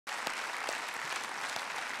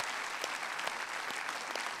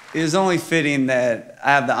It is only fitting that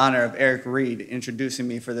I have the honor of Reid introducing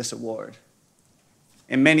me for this award.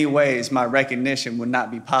 In many ways, my recognition would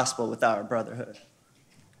not be possible without our brotherhood.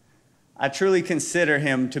 I truly consider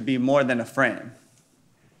him to be more than a friend.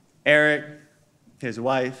 Eric, his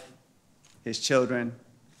wife, his children,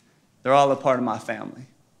 they're all a part of my family.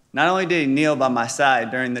 Not only did he kneel by my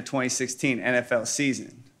side during the 2016 NFL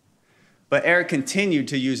season, but Eric continued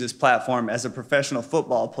to use his platform as a professional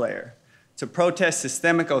football player to protest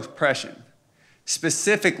systemic oppression,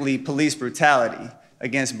 specifically police brutality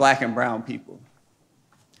against Black and brown people.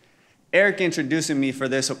 Eric introducing me for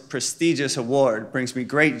this prestigious award brings me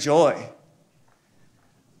great joy,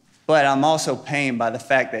 but I'm also pained by the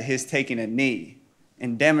fact that his taking a knee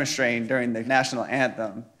and demonstrating during the national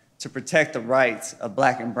anthem to protect the rights of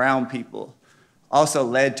Black and brown people also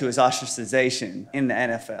led to his ostracization in the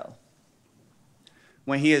NFL,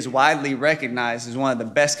 when he is widely recognized as one of the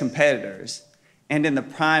best competitors and in the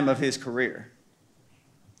prime of his career.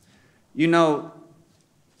 You know,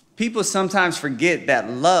 people sometimes forget that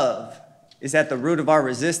love is at the root of our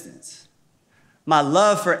resistance. My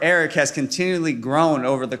love for Eric has continually grown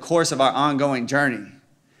over the course of our ongoing journey.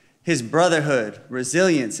 His brotherhood,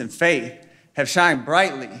 resilience, and faith have shined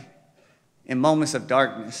brightly in moments of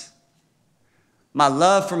darkness. My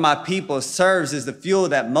love for my people serves as the fuel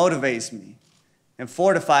that motivates me and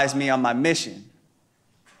fortifies me on my mission.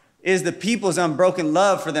 It is the people's unbroken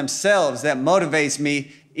love for themselves that motivates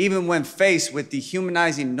me even when faced with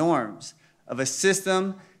dehumanizing norms of a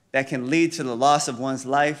system that can lead to the loss of one's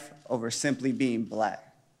life over simply being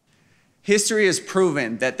Black. History has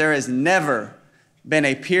proven that there has never been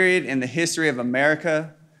a period in the history of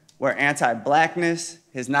America where anti-Blackness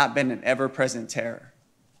has not been an ever-present terror.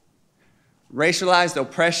 Racialized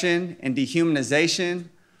oppression and dehumanization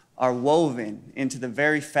are woven into the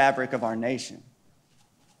very fabric of our nation,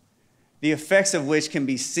 the effects of which can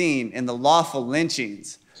be seen in the lawful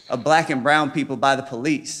lynchings of Black and brown people by the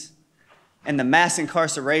police, and the mass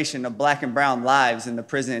incarceration of Black and brown lives in the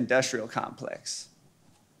prison industrial complex.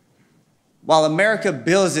 While America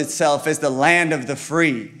bills itself as the land of the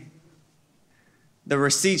free, the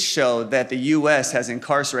receipts show that the US has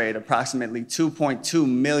incarcerated approximately 2.2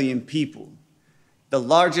 million people, the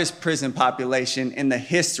largest prison population in the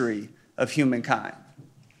history of humankind.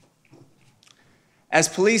 As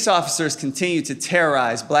police officers continue to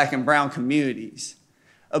terrorize Black and brown communities,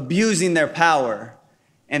 abusing their power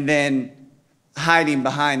and then hiding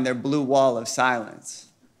behind their blue wall of silence,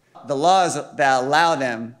 the laws that allow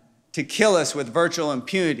them to kill us with virtual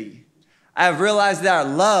impunity, I have realized that our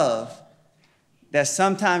love, that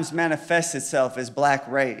sometimes manifests itself as Black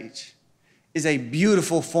rage, is a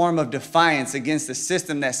beautiful form of defiance against the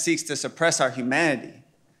system that seeks to suppress our humanity,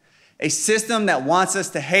 a system that wants us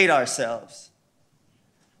to hate ourselves.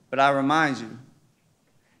 But I remind you,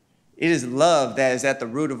 it is love that is at the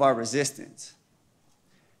root of our resistance.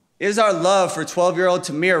 It is our love for 12-year-old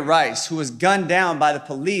Tamir Rice, who was gunned down by the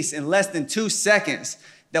police in less than 2 seconds,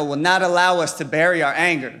 that will not allow us to bury our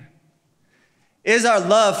anger. It is our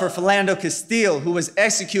love for Philando Castile, who was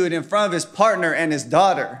executed in front of his partner and his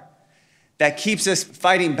daughter, that keeps us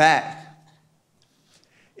fighting back.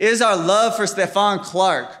 It is our love for Stephon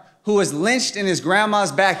Clark, who was lynched in his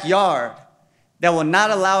grandma's backyard, that will not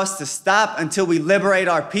allow us to stop until we liberate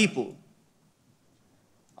our people.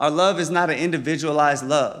 Our love is not an individualized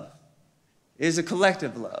love. It is a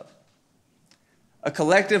collective love. A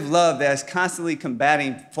collective love that is constantly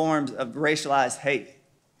combating forms of racialized hate.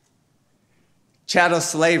 Chattel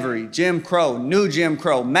slavery, Jim Crow, new Jim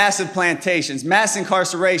Crow, massive plantations, mass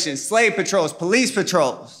incarceration, slave patrols, police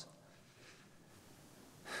patrols.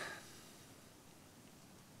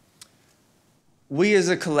 We as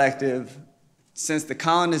a collective, since the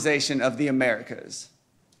colonization of the Americas,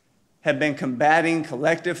 have been combating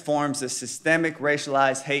collective forms of systemic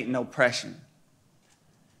racialized hate and oppression.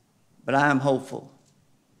 But I am hopeful.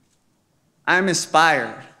 I am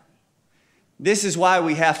inspired. This is why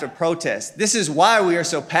we have to protest. This is why we are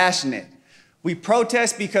so passionate. We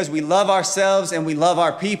protest because we love ourselves and we love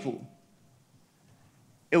our people.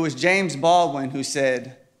 It was James Baldwin who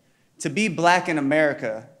said, "To be Black in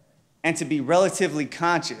America and to be relatively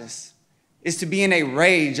conscious is to be in a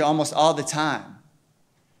rage almost all the time."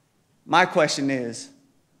 My question is,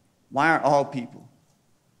 why aren't all people?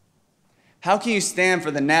 How can you stand for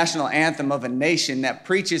the national anthem of a nation that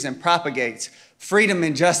preaches and propagates freedom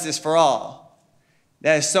and justice for all,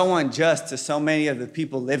 that is so unjust to so many of the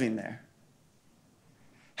people living there?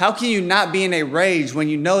 How can you not be in a rage when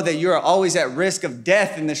you know that you are always at risk of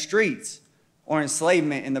death in the streets or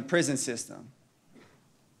enslavement in the prison system?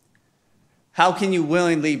 How can you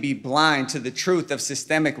willingly be blind to the truth of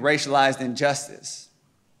systemic racialized injustice?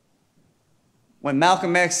 when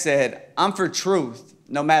Malcolm X said, "I'm for truth,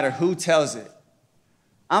 no matter who tells it.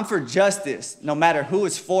 I'm for justice, no matter who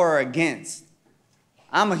it's for or against.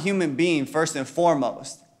 I'm a human being first and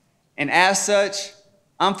foremost, and as such,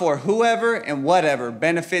 I'm for whoever and whatever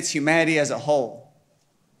benefits humanity as a whole."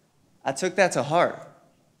 I took that to heart.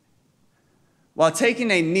 While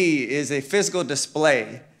taking a knee is a physical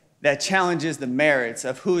display that challenges the merits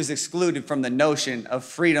of who is excluded from the notion of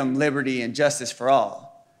freedom, liberty, and justice for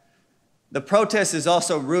all, the protest is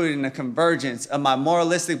also rooted in a convergence of my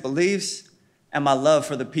moralistic beliefs and my love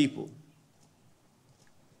for the people.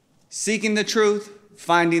 Seeking the truth,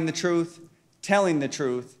 finding the truth, telling the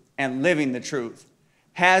truth, and living the truth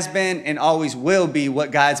has been and always will be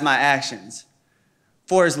what guides my actions.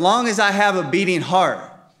 For as long as I have a beating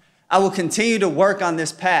heart, I will continue to work on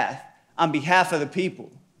this path on behalf of the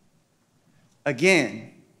people.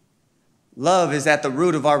 Again, love is at the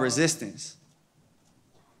root of our resistance.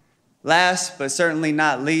 Last, but certainly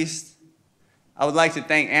not least, I would like to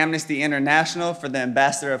thank Amnesty International for the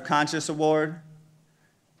Ambassador of Conscience Award.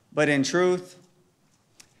 But in truth,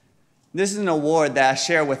 this is an award that I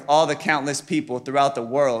share with all the countless people throughout the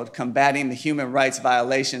world combating the human rights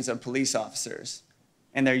violations of police officers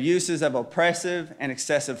and their uses of oppressive and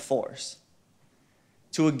excessive force.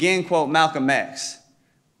 To again quote Malcolm X,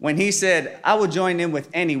 when he said, "I will join in with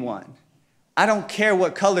anyone. I don't care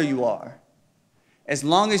what color you are. As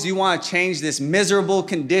long as you want to change this miserable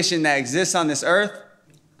condition that exists on this earth,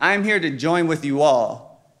 I am here to join with you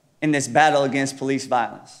all in this battle against police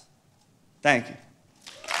violence." Thank you.